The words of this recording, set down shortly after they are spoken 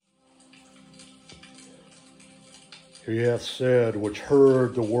He hath said, which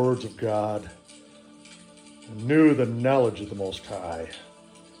heard the words of God, and knew the knowledge of the Most High,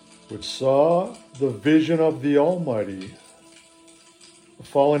 which saw the vision of the Almighty,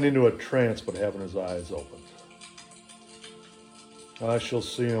 falling into a trance, but having his eyes opened. I shall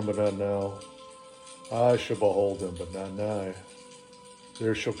see him, but not now. I shall behold him, but not nigh.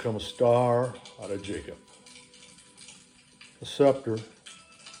 There shall come a star out of Jacob. A scepter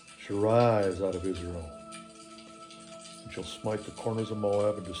shall rise out of Israel. And shall smite the corners of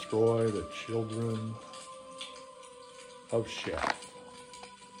Moab and destroy the children of Sheth.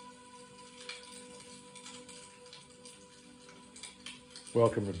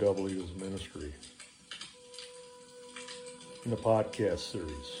 Welcome to Double Eagles Ministry in the podcast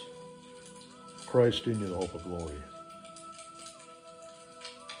series, Christ in you, the hope of glory.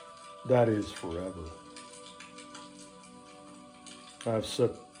 That is forever. I've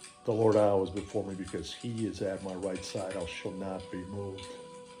set the Lord always before me, because he is at my right side. I shall not be moved.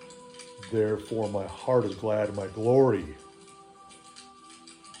 Therefore my heart is glad and my glory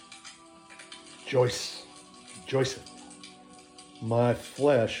rejoiceth. My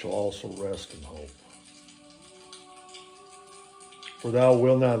flesh shall also rest in hope. For thou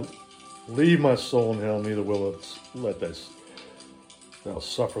wilt not leave my soul in hell, neither wilt let thou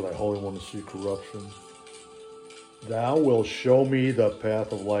suffer thy Holy One to see corruption. Thou wilt show me the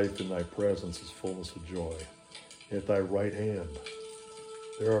path of life. In thy presence is fullness of joy. At thy right hand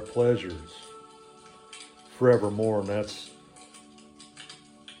there are pleasures forevermore. And that's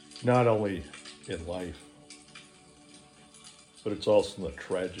not only in life, but it's also in the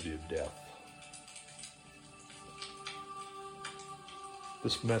tragedy of death.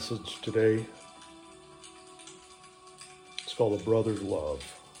 This message today, it's called A Brother's Love.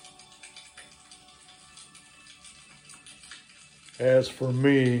 As for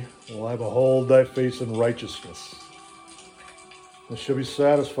me, will I behold thy face in righteousness, and shall be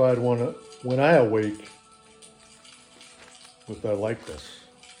satisfied when I awake with thy likeness.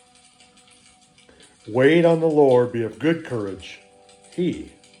 Wait on the Lord, be of good courage.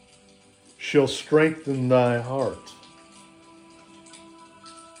 He shall strengthen thy heart.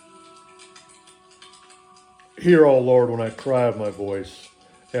 Hear, O Lord, when I cry of my voice.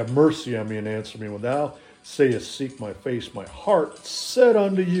 Have mercy on me and answer me. When thou sayest, seek my face, my heart said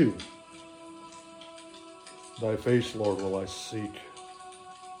unto you, thy face, Lord, will I seek.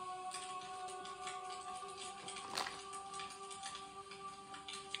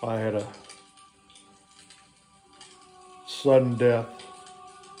 I had a sudden death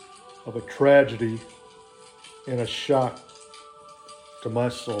of a tragedy and a shock to my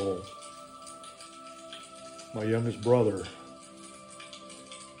soul. My youngest brother,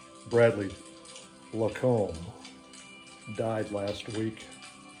 Sara LaCombe, died last week.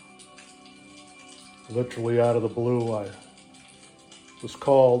 Literally out of the blue, I was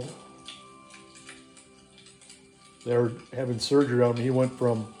called. They were having surgery on me. He went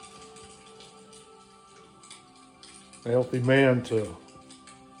from a healthy man to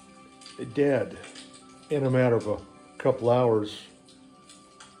dead in a matter of a couple hours.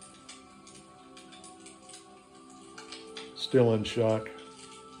 Still in shock.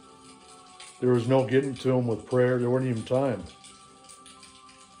 There was no getting to him with prayer. There wasn't even time.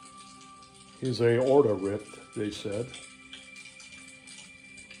 His aorta ripped, they said.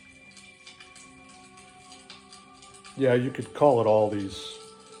 Yeah, you could call it all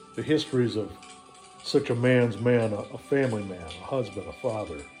the histories of such a man's man, a family man, a husband, a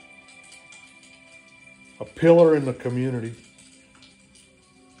father, a pillar in the community.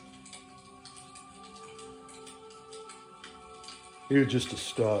 He was just a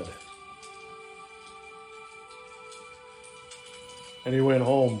stud. And he went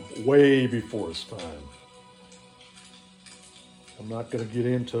home way before his time. I'm not going to get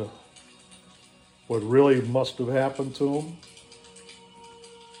into what really must have happened to him.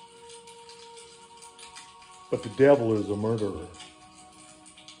 But the devil is a murderer.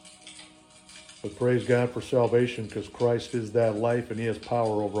 But praise God for salvation, because Christ is that life and he has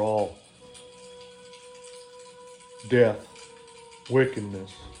power over all death,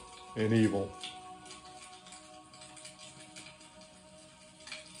 wickedness, and evil.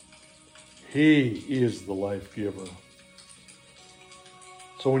 He is the life giver.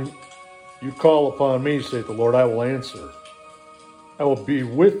 So when you call upon me, saith the Lord, I will answer. I will be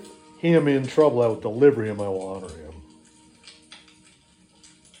with him in trouble. I will deliver him. I will honor him.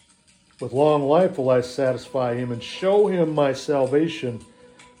 With long life will I satisfy him and show him my salvation.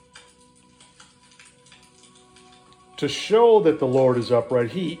 To show that the Lord is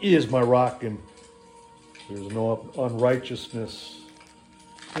upright. He is my rock, and there's no unrighteousness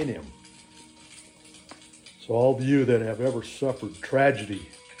in him. So all of you that have ever suffered tragedy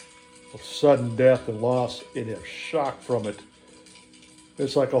of sudden death and loss and have shocked from it,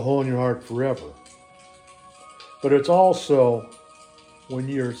 it's like a hole in your heart forever. But it's also, when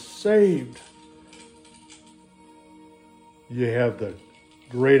you're saved, you have the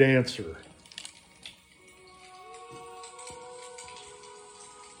great answer.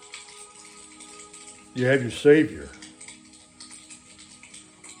 You have your Savior.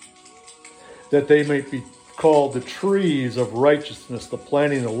 That they may be called the trees of righteousness, the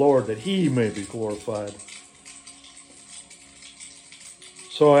planting of the Lord, that He may be glorified.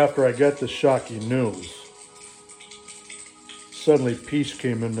 So after I got the shocking news, suddenly peace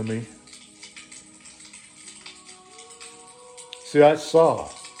came into me. See, last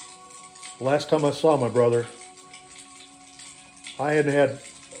time I saw my brother,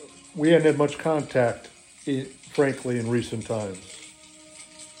 we hadn't had much contact, frankly, in recent times.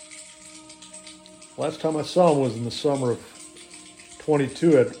 Last time I saw him was in the summer of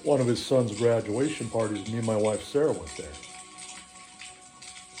 22 at one of his son's graduation parties. Me and my wife Sarah went there.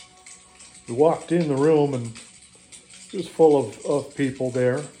 We walked in the room and it was full of people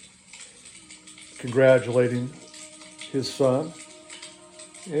there congratulating his son.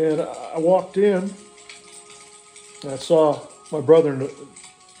 And I walked in and I saw my brother in the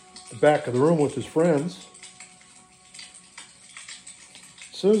back of the room with his friends.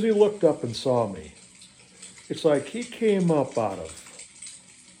 As soon as he looked up and saw me, it's like he came up out of,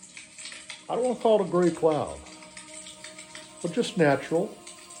 I don't want to call it a gray cloud, but just natural.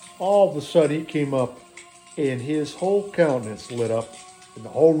 All of a sudden he came up and his whole countenance lit up and the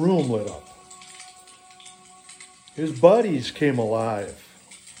whole room lit up. His buddies came alive.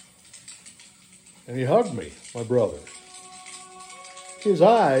 And he hugged me, my brother. His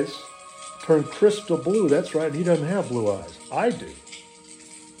eyes turned crystal blue. That's right, he doesn't have blue eyes. I do.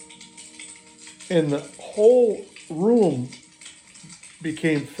 And the whole room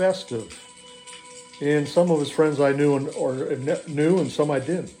became festive. And some of his friends I knew and some I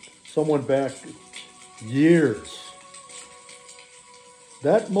didn't. Some went back years.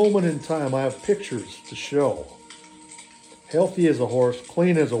 That moment in time, I have pictures to show. Healthy as a horse,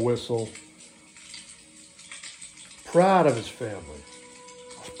 clean as a whistle. Proud of his family.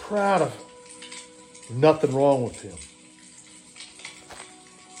 I was proud of nothing wrong with him.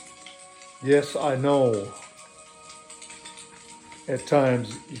 Yes, I know at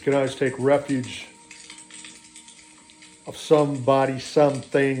times you can always take refuge of somebody,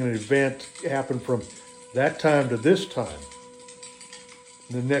 something, an event happened from that time to this time.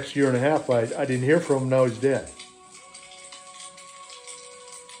 In the next year and a half, I didn't hear from him, now he's dead.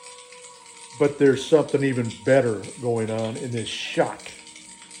 But there's something even better going on in this shock.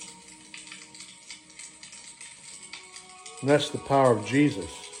 And that's the power of Jesus.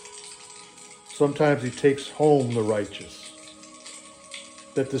 Sometimes he takes home the righteous,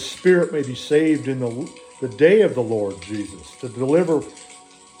 that the spirit may be saved in the day of the Lord Jesus, to deliver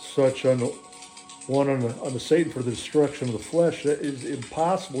such unto Satan for the destruction of the flesh. That is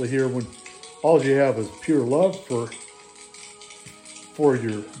impossible here when all you have is pure love for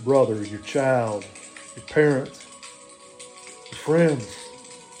your brother, your child, your parents, your friends,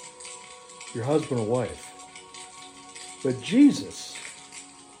 your husband or wife. But Jesus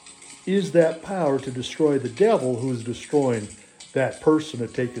is that power to destroy the devil who is destroying that person, to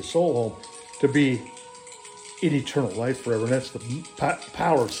take his soul home, to be in eternal life forever. And that's the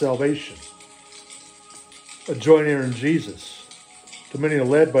power of salvation. A joint heir in Jesus. To many are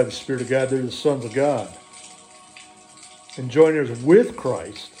led by the Spirit of God, they're the sons of God. And joint heirs with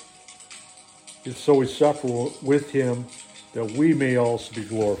Christ, if so we suffer with him, that we may also be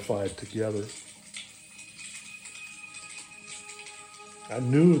glorified together. I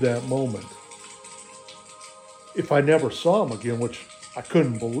knew that moment. If I never saw him again, which I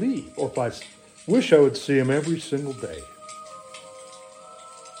couldn't believe, or if I wish I would see him every single day,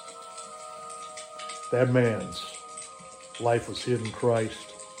 that man's life was hid in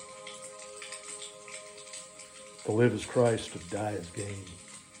Christ. To live as Christ, to die as gain.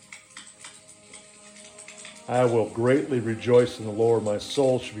 I will greatly rejoice in the Lord. My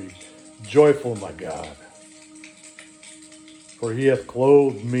soul shall be joyful in my God. For he hath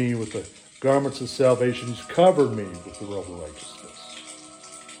clothed me with the garments of salvation. He's covered me with the robe of righteousness.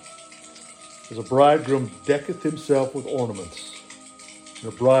 As a bridegroom decketh himself with ornaments,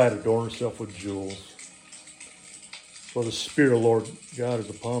 and a bride adorneth herself with jewels. For the Spirit of the Lord God is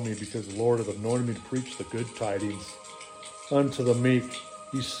upon me, because the Lord hath anointed me to preach the good tidings unto the meek.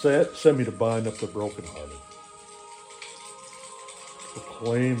 He sent me to bind up the brokenhearted, to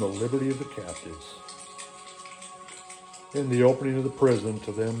proclaim the liberty of the captives, and the opening of the prison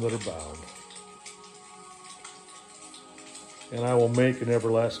to them that are bound, and I will make an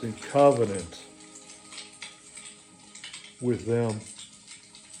everlasting covenant with them.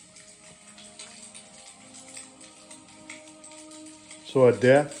 So a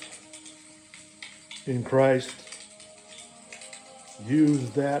death in Christ, use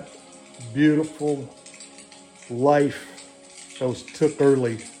that beautiful life that was took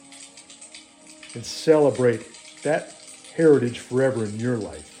early and celebrate that heritage forever in your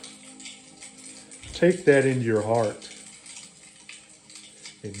life. Take that into your heart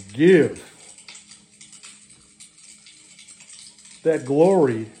and give that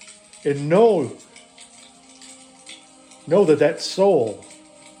glory and know that that soul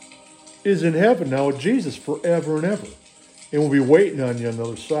is in heaven now with Jesus forever and ever. And we'll be waiting on you on the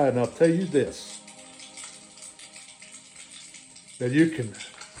other side. And I'll tell you this, that you can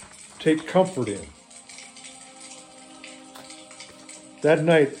take comfort in. That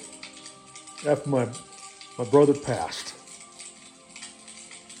night, after my brother passed,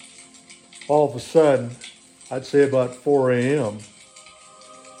 all of a sudden, I'd say about 4 a.m.,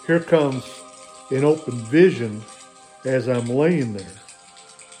 here comes an open vision as I'm laying there,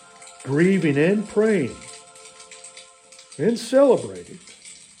 grieving and praying and celebrating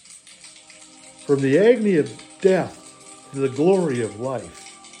from the agony of death to the glory of life.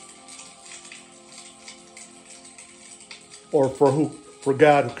 Or for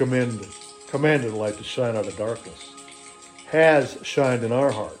God who commanded light to shine out of darkness, has shined in our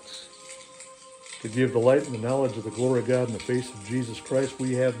hearts to give the light and the knowledge of the glory of God in the face of Jesus Christ.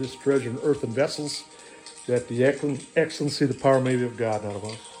 We have this treasure in earthen vessels, that the excellency, the power may be of God, not of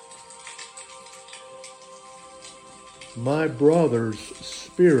us. My brother's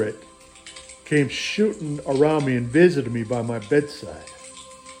spirit came shooting around me and visited me by my bedside.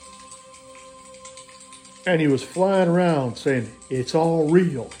 And he was flying around saying, "It's all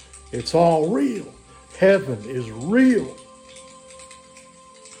real. It's all real. Heaven is real."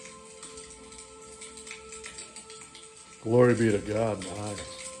 Glory be to God in the highest.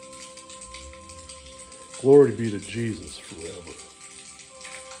 Glory be to Jesus forever.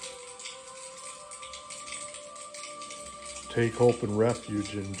 Take hope and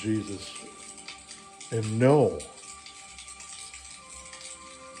refuge in Jesus and know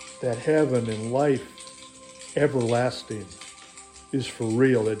that heaven and life everlasting is for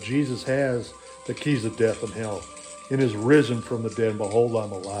real, that Jesus has the keys of death and hell and is risen from the dead, and behold,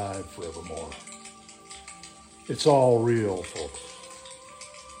 I'm alive forevermore. It's all real, folks.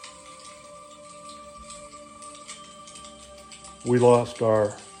 We lost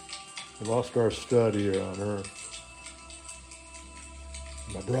our stud here on earth.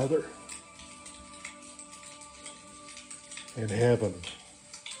 My brother. And heaven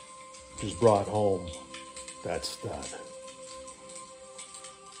just brought home that stud.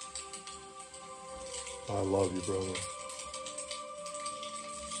 I love you, brother.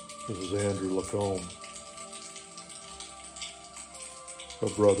 This is Andrew LaCombe. A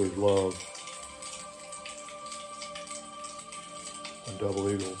brother's love. On Double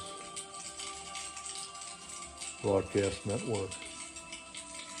Eagles Broadcast Network.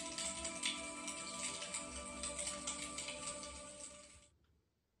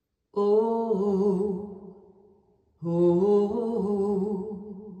 Oh,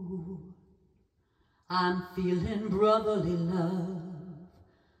 I'm feeling brotherly love,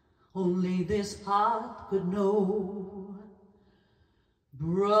 only this heart could know.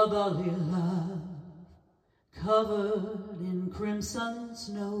 Brotherly love, covered in crimson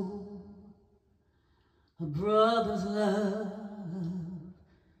snow. A brother's love,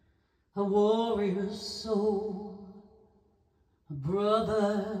 a warrior's soul. A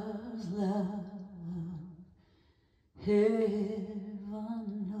brother's love, heaven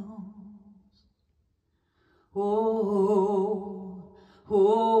knows. Oh,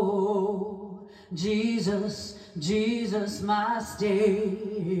 Jesus, Jesus, my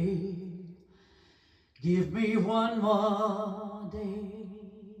stay. Give me one more day.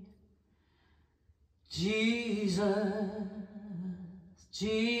 Jesus,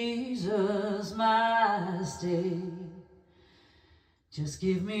 Jesus, my stay. Just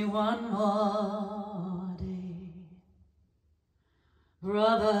give me one more day.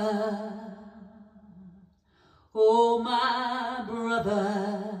 Brother, oh my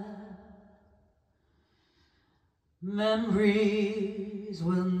brother, memories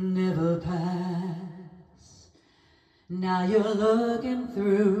will never pass. Now you're looking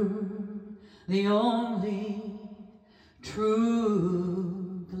through the only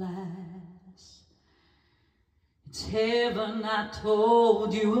true glass. It's heaven I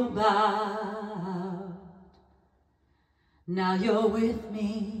told you about. Now you're with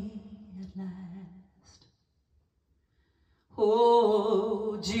me at last.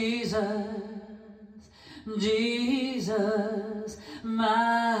 Oh, Jesus, Jesus,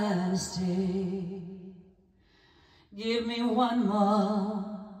 my stay. Give me one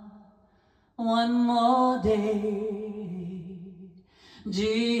more day.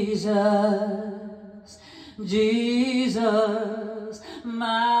 Jesus, Jesus,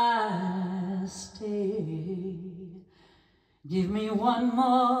 my stay. Give me one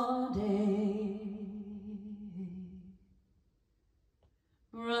more day.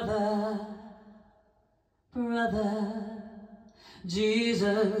 Brother, brother,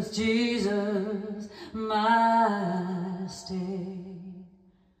 Jesus, Jesus, my stay.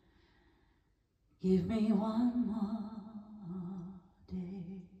 Give me one more